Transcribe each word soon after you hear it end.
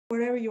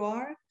wherever you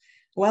are.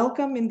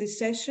 Welcome in this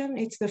session.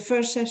 It's the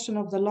first session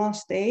of the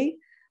last day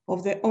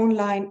of the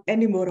online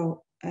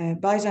Edinburgh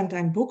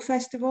Byzantine Book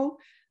Festival,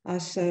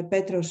 as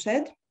Petros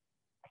said.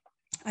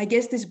 I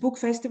guess this book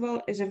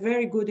festival is a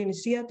very good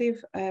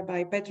initiative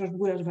by Petros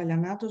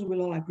Bouras-Vallianatos.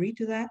 We'll all agree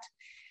to that.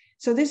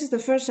 So this is the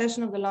first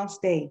session of the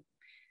last day.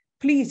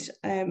 Please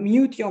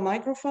mute your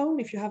microphone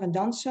if you haven't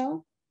done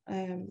so,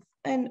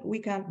 and we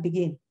can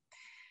begin.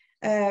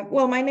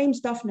 Well, my name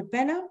is Daphne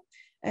Penna,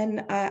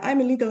 and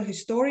I'm a legal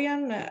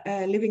historian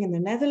living in the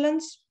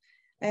Netherlands,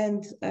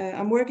 and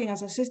I'm working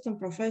as assistant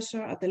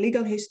professor at the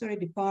Legal History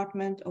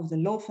Department of the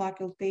Law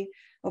Faculty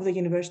of the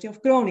University of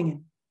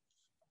Groningen.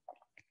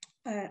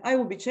 I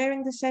will be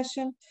chairing this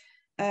session,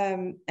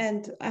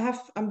 and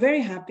I'm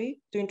very happy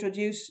to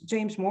introduce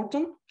James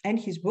Morton and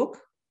his book.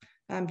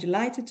 I'm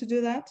delighted to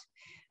do that,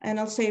 and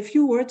I'll say a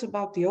few words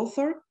about the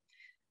author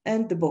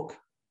and the book.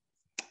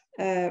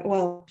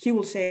 Well, he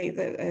will say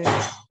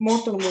that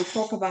Morton will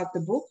talk about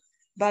the book,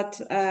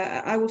 but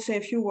I will say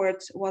a few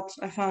words what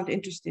I found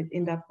interesting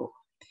in that book.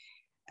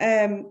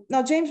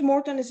 Now, James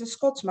Morton is a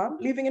Scotsman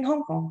living in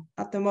Hong Kong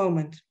at the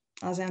moment,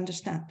 as I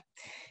understand.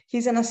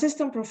 He's an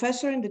assistant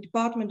professor in the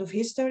Department of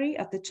History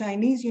at the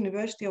Chinese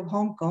University of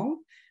Hong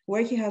Kong,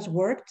 where he has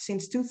worked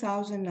since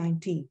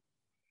 2019.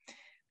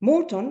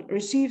 Morton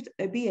received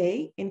a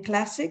BA in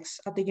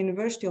Classics at the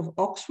University of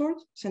Oxford,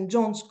 St.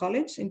 John's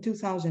College in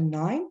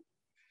 2009.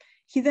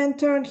 He then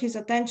turned his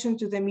attention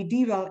to the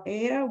medieval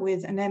era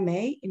with an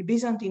MA in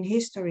Byzantine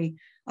history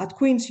at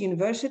Queen's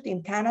University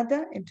in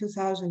Canada in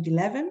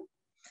 2011.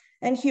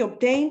 And he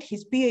obtained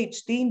his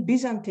PhD in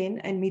Byzantine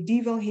and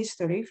medieval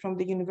history from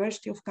the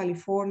University of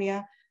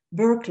California,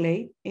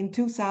 Berkeley in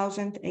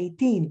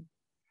 2018.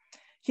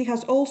 He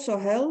has also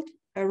held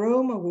a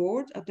Rome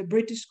Award at the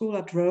British School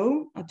at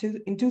Rome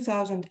in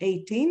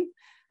 2018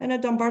 and a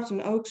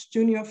Dumbarton Oaks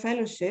Junior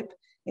Fellowship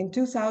in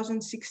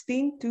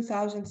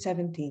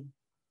 2016-2017.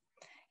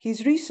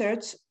 His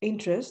research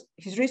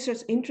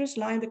interests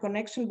lie in the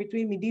connection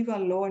between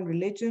medieval law and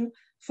religion,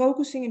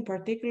 focusing in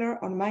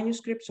particular on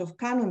manuscripts of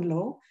canon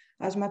law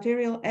as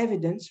material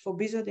evidence for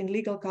Byzantine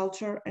legal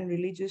culture and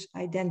religious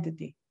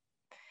identity.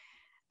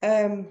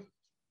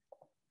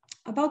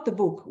 About the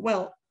book,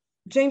 well,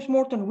 James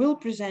Morton will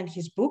present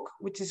his book,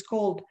 which is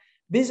called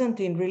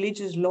Byzantine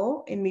Religious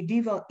Law in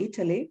Medieval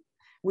Italy,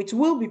 which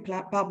will be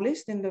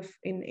published in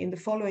the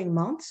following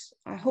months.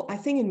 I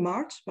think in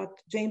March,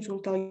 but James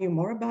will tell you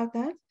more about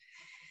that.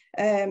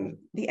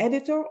 The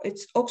editor,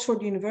 it's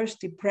Oxford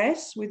University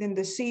Press within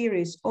the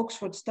series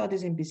Oxford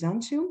Studies in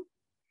Byzantium.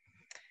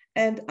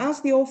 And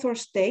as the author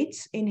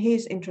states in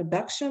his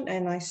introduction,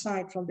 and I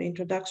cite from the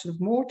introduction of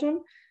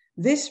Morton,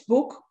 this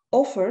book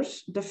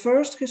offers the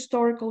first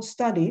historical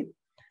study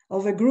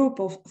of a group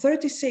of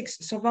 36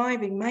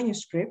 surviving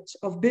manuscripts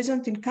of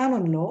Byzantine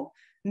canon law,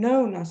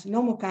 known as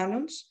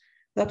nomocanons,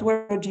 that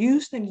were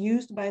produced and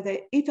used by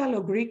the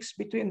Italo-Greeks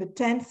between the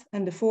 10th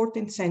and the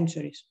 14th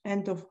centuries.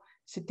 End of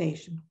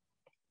citation.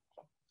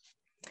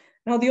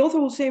 Now, the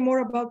author will say more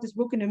about this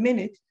book in a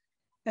minute.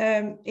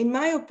 In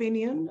my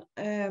opinion,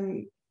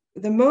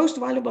 the most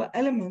valuable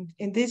element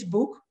in this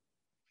book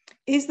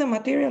is the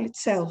material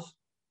itself.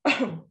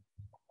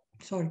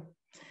 Sorry.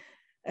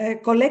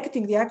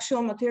 Collecting the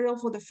actual material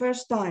for the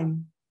first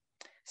time,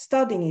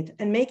 studying it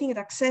and making it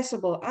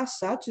accessible as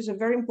such is a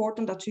very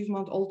important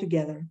achievement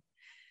altogether.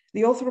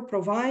 The author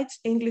provides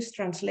English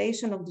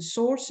translation of the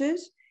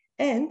sources,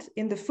 and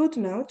in the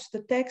footnotes,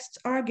 the texts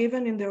are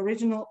given in the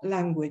original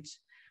language.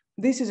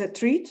 This is a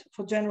treat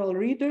for general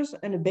readers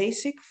and a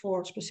basic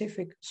for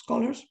specific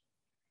scholars,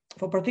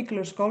 for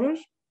particular scholars.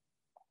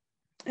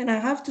 And I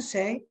have to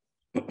say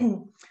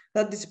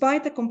that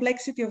despite the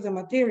complexity of the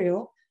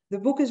material, the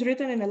book is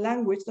written in a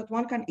language that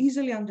one can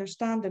easily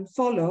understand and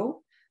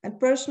follow. And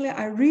personally,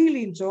 I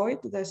really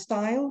enjoyed the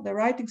style, the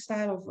writing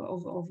style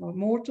of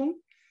Morton.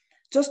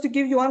 Just to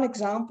give you one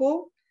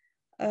example,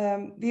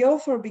 the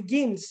author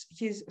begins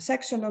his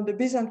section on the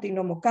Byzantine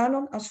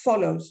nomocanon as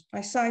follows.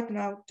 I cite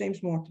now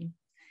James Morton.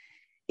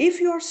 If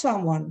you are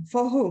someone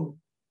for whom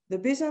the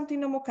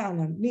Byzantine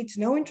nomocanon needs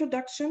no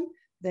introduction,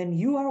 then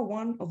you are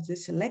one of the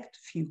select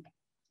few.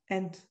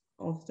 End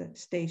of the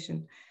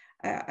station.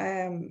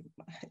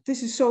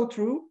 This is so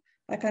true.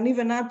 I can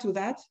even add to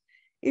that.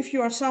 If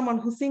you are someone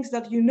who thinks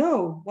that you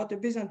know what the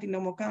Byzantine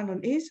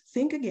nomocanon is,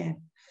 think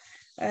again.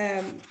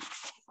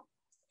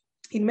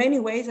 In many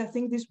ways, I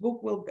think this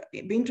book will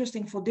be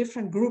interesting for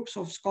different groups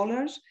of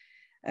scholars,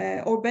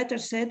 or better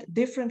said,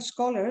 different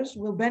scholars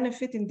will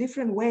benefit in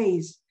different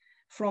ways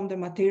from the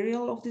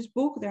material of this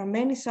book. There are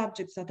many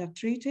subjects that are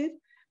treated.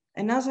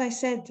 And as I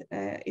said,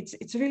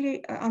 it's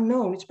really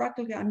unknown. It's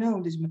practically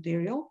unknown, this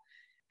material.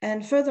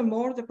 And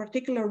furthermore, the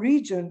particular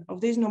region of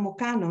these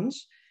nomocanons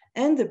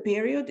and the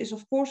period is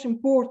of course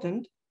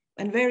important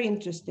and very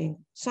interesting.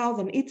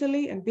 Southern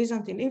Italy and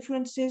Byzantine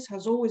influences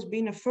has always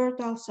been a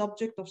fertile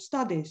subject of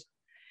studies.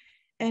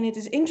 And it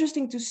is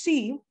interesting to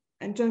see,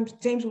 and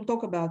James will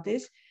talk about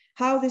this,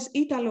 how these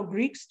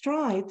Italo-Greeks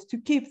tried to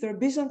keep their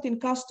Byzantine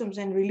customs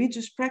and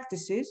religious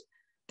practices,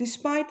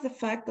 despite the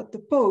fact that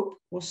the Pope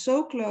was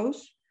so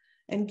close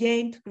and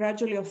gained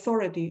gradually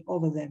authority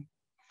over them.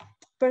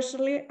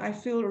 Personally, I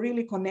feel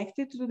really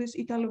connected to these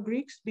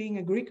Italo-Greeks, being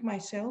a Greek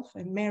myself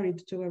and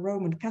married to a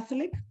Roman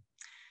Catholic.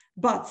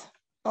 But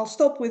I'll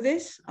stop with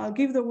this. I'll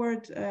give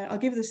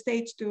the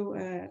stage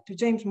to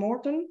James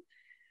Morton.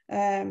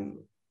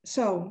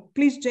 So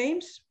please,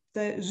 James,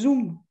 the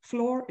Zoom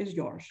floor is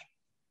yours.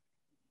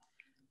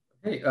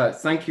 Hey,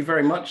 thank you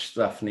very much,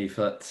 Daphne,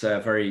 for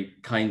that very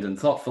kind and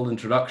thoughtful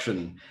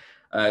introduction.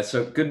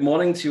 So good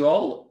morning to you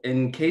all.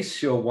 In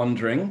case you're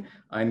wondering,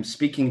 I'm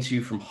speaking to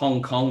you from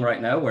Hong Kong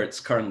right now, where it's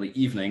currently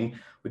evening,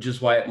 which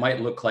is why it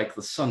might look like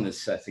the sun is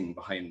setting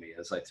behind me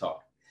as I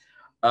talk.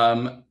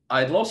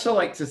 I'd also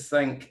like to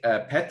thank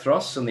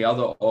Petros and the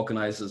other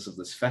organizers of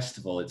this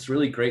festival. It's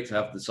really great to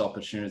have this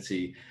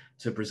opportunity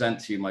to present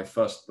to you my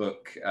first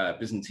book,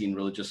 Byzantine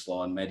Religious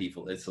Law in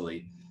Medieval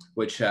Italy,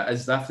 which,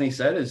 as Daphne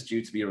said, is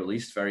due to be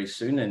released very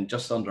soon, in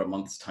just under a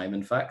month's time,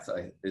 in fact,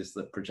 is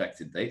the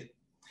projected date.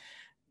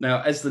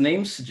 Now, as the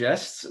name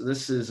suggests,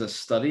 this is a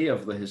study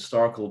of the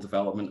historical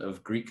development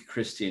of Greek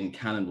Christian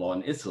canon law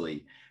in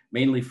Italy,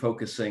 mainly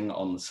focusing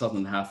on the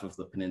southern half of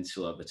the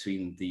peninsula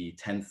between the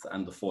 10th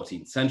and the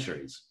 14th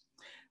centuries.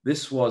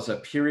 This was a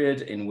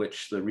period in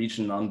which the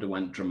region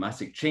underwent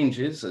dramatic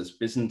changes as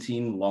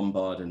Byzantine,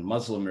 Lombard, and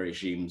Muslim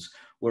regimes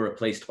were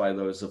replaced by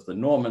those of the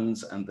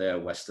Normans and their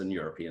Western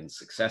European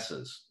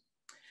successors.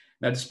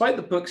 Now, despite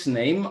the book's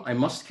name, I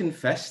must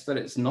confess that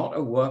it's not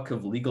a work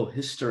of legal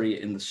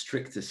history in the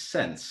strictest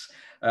sense,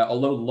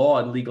 although law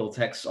and legal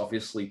texts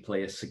obviously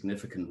play a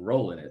significant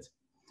role in it.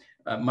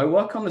 My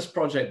work on this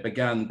project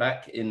began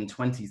back in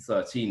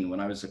 2013 when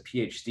I was a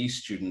PhD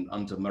student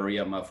under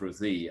Maria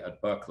Mavroudi at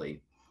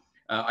Berkeley.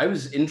 I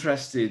was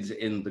interested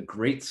in the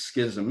Great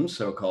Schism,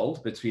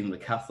 so-called, between the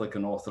Catholic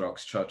and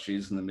Orthodox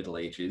churches in the Middle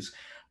Ages,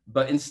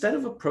 but instead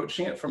of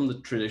approaching it from the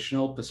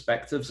traditional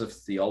perspectives of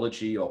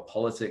theology or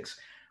politics,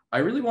 I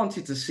really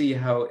wanted to see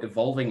how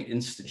evolving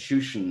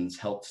institutions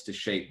helped to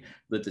shape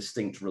the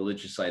distinct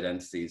religious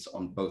identities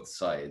on both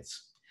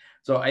sides.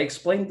 So I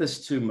explained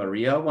this to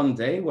Maria one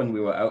day when we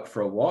were out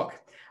for a walk,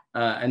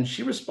 and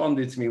she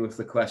responded to me with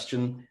the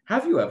question,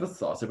 "Have you ever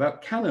thought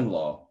about canon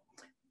law?"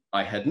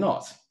 I had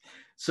not.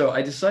 So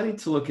I decided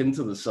to look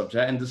into the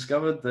subject and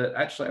discovered that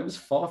actually I was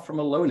far from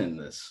alone in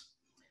this.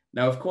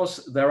 Now, of course,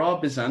 there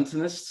are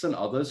Byzantinists and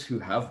others who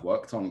have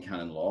worked on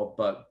canon law,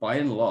 but by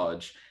and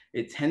large,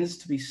 it tends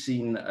to be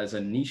seen as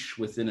a niche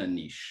within a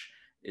niche.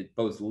 It's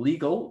both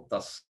legal,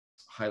 thus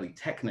highly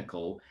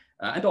technical,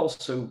 and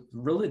also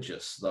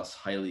religious, thus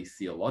highly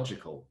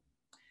theological.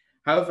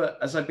 However,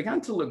 as I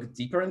began to look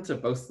deeper into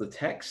both the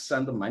texts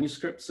and the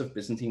manuscripts of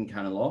Byzantine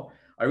canon law,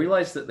 I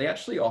realized that they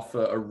actually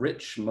offer a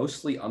rich,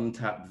 mostly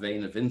untapped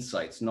vein of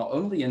insights, not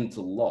only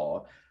into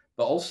law,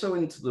 but also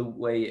into the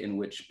way in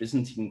which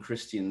Byzantine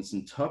Christians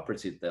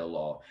interpreted their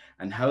law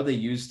and how they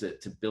used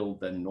it to build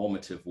their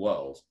normative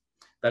world.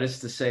 That is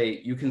to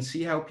say, you can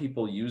see how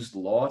people used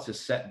law to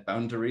set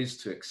boundaries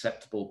to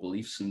acceptable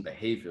beliefs and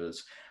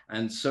behaviors,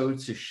 and so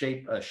to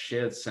shape a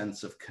shared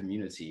sense of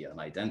community and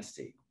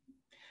identity.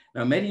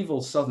 Now,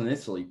 medieval southern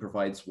Italy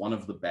provides one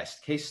of the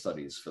best case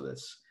studies for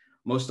this.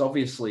 Most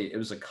obviously, it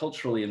was a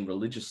culturally and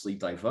religiously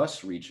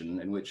diverse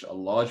region in which a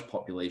large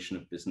population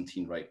of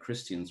Byzantine Rite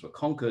Christians were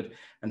conquered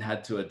and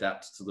had to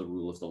adapt to the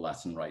rule of the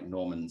Latin Rite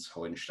Normans,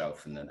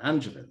 Hohenstaufen, and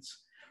Angevins.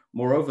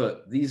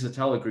 Moreover, these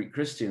Italo-Greek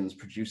Christians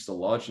produced a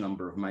large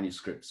number of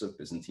manuscripts of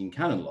Byzantine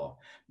canon law,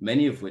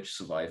 many of which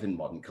survive in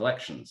modern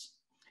collections.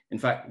 In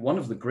fact, one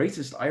of the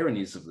greatest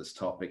ironies of this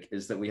topic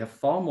is that we have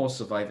far more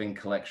surviving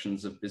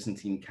collections of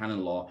Byzantine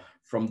canon law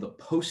from the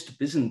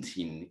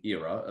post-Byzantine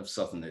era of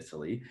southern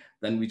Italy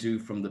than we do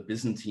from the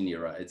Byzantine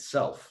era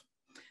itself.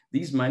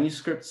 These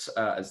manuscripts,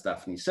 as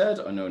Daphne said,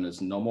 are known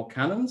as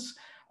nomocanons,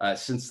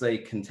 since they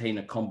contain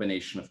a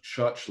combination of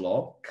church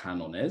law,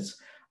 canones,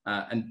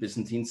 and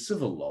Byzantine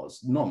civil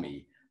laws,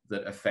 nomi,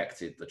 that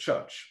affected the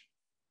church.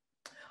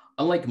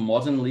 Unlike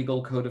modern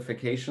legal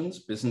codifications,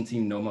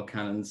 Byzantine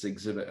nomocanons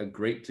exhibit a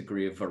great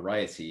degree of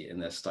variety in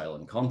their style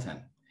and content.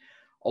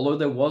 Although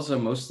there was a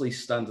mostly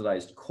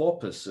standardized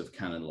corpus of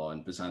canon law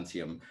in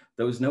Byzantium,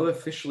 there was no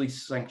officially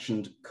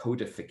sanctioned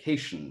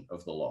codification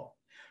of the law.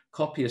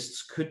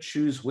 Copyists could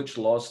choose which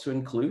laws to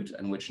include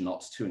and which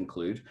not to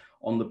include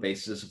on the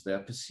basis of their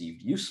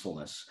perceived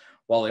usefulness,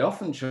 while they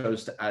often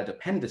chose to add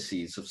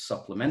appendices of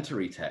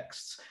supplementary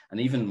texts and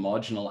even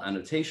marginal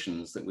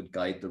annotations that would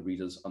guide the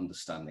reader's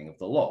understanding of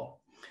the law.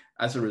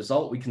 As a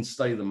result, we can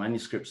study the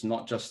manuscripts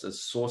not just as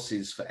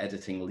sources for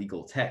editing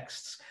legal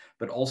texts,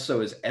 but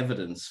also as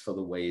evidence for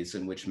the ways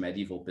in which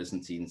medieval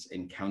Byzantines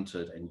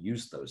encountered and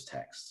used those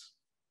texts.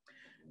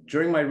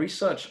 During my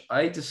research,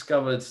 I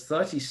discovered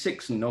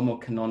 36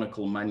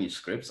 nomocanonical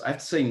manuscripts. I have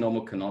to say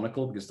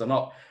nomocanonical because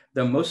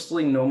they're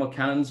mostly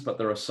nomocanons, but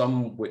there are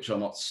some which are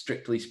not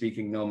strictly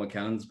speaking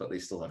nomocanons, but they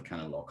still have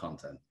canon law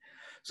content.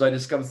 So I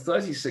discovered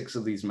 36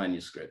 of these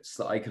manuscripts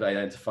that I could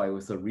identify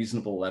with a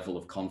reasonable level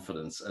of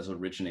confidence as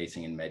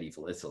originating in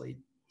medieval Italy.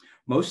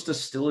 Most are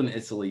still in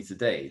Italy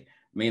today,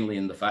 mainly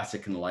in the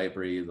Vatican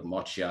Library, the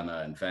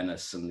Mocciana in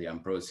Venice, and the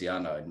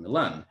Ambrosiana in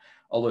Milan,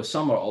 although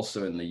some are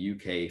also in the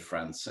UK,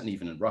 France, and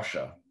even in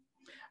Russia.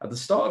 At the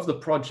start of the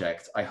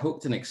project, I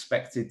hoped and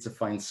expected to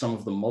find some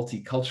of the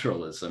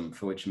multiculturalism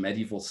for which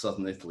medieval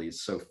southern Italy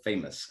is so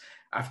famous.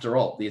 After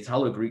all, the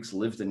Italo-Greeks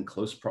lived in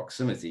close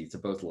proximity to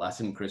both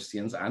Latin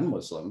Christians and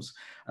Muslims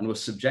and were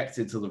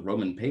subjected to the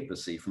Roman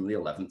papacy from the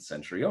 11th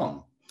century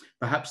on.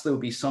 Perhaps there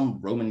would be some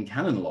Roman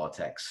canon law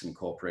texts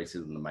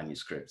incorporated in the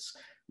manuscripts.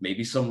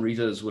 Maybe some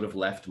readers would have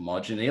left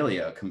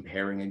marginalia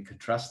comparing and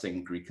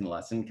contrasting Greek and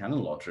Latin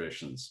canon law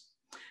traditions.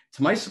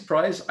 To my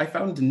surprise, I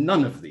found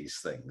none of these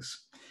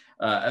things.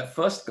 At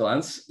first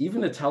glance,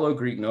 even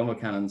Italo-Greek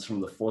nomocanons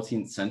from the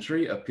 14th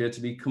century appear to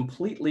be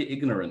completely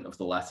ignorant of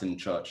the Latin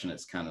Church and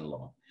its canon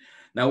law.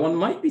 Now, one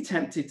might be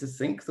tempted to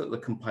think that the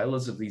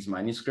compilers of these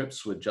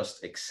manuscripts were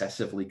just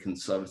excessively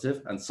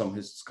conservative, and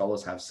some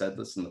scholars have said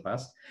this in the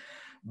past,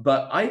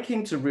 but I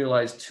came to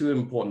realize two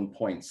important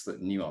points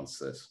that nuance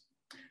this.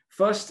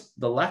 First,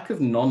 the lack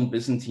of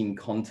non-Byzantine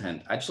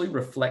content actually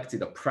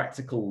reflected a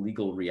practical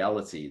legal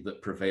reality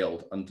that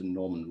prevailed under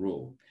Norman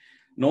rule.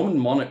 Norman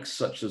monarchs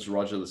such as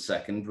Roger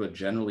II were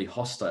generally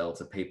hostile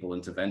to papal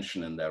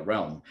intervention in their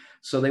realm,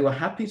 so they were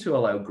happy to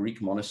allow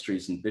Greek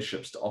monasteries and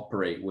bishops to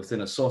operate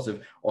within a sort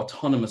of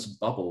autonomous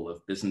bubble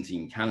of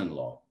Byzantine canon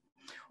law.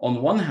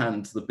 On one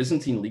hand, the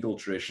Byzantine legal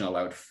tradition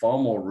allowed far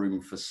more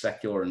room for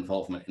secular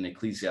involvement in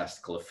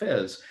ecclesiastical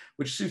affairs,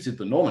 which suited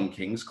the Norman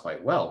kings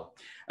quite well.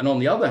 And on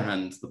the other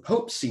hand, the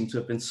popes seem to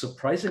have been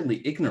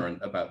surprisingly ignorant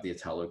about the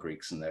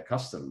Italo-Greeks and their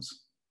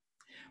customs.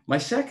 My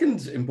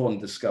second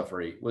important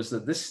discovery was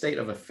that this state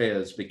of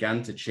affairs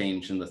began to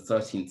change in the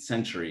 13th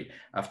century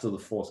after the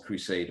Fourth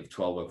Crusade of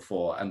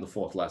 1204 and the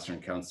Fourth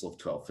Lateran Council of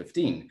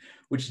 1215,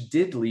 which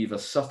did leave a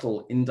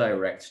subtle,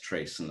 indirect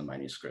trace in the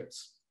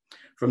manuscripts.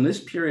 From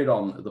this period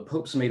on, the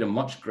popes made a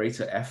much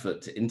greater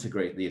effort to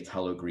integrate the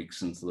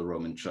Italo-Greeks into the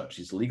Roman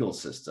Church's legal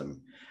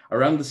system.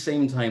 Around the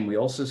same time, we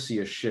also see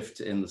a shift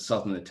in the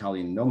southern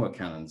Italian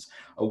nomocanons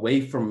away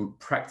from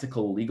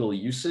practical legal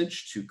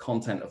usage to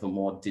content of a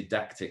more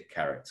didactic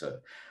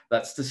character.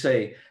 That's to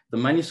say, the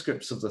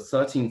manuscripts of the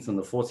 13th and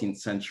the 14th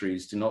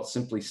centuries do not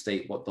simply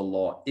state what the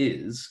law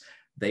is.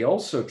 They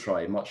also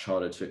try much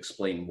harder to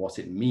explain what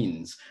it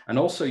means and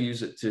also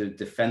use it to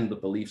defend the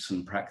beliefs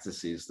and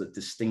practices that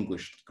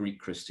distinguished Greek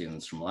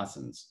Christians from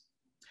Latins.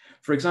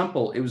 For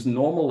example, it was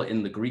normal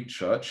in the Greek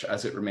church,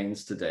 as it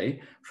remains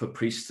today, for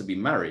priests to be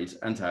married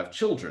and to have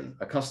children,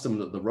 a custom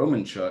that the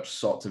Roman church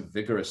sought to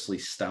vigorously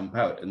stamp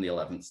out in the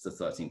 11th to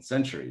 13th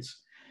centuries.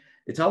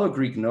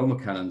 Italo-Greek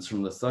nomocanons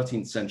from the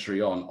 13th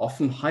century on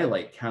often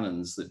highlight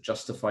canons that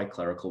justify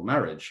clerical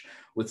marriage,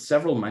 with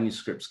several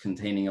manuscripts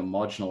containing a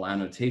marginal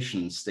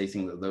annotation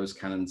stating that those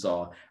canons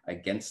are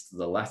against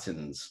the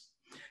Latins.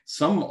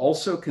 Some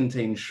also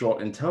contain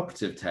short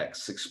interpretive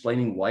texts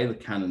explaining why the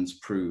canons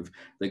prove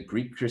that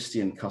Greek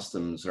Christian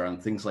customs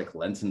around things like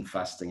Lenten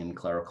fasting and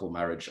clerical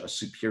marriage are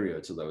superior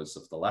to those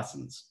of the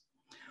Latins.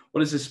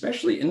 What is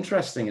especially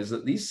interesting is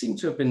that these seem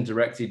to have been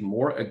directed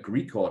more at a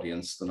Greek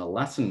audience than a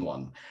Latin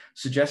one,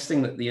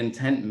 suggesting that the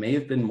intent may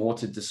have been more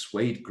to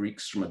dissuade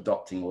Greeks from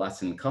adopting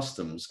Latin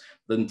customs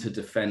than to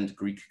defend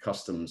Greek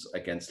customs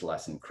against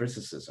Latin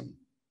criticism.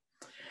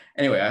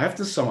 Anyway, I have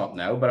to sum up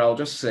now, but I'll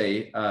just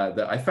say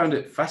that I found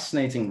it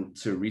fascinating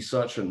to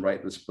research and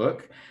write this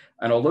book.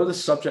 And although the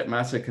subject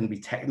matter can be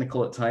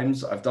technical at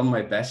times, I've done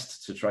my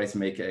best to try to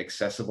make it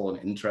accessible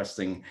and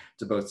interesting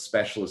to both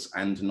specialists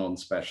and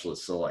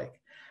non-specialists alike.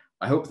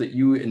 I hope that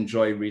you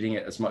enjoy reading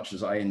it as much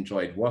as I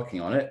enjoyed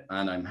working on it,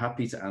 and I'm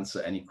happy to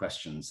answer any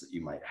questions that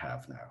you might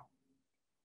have now.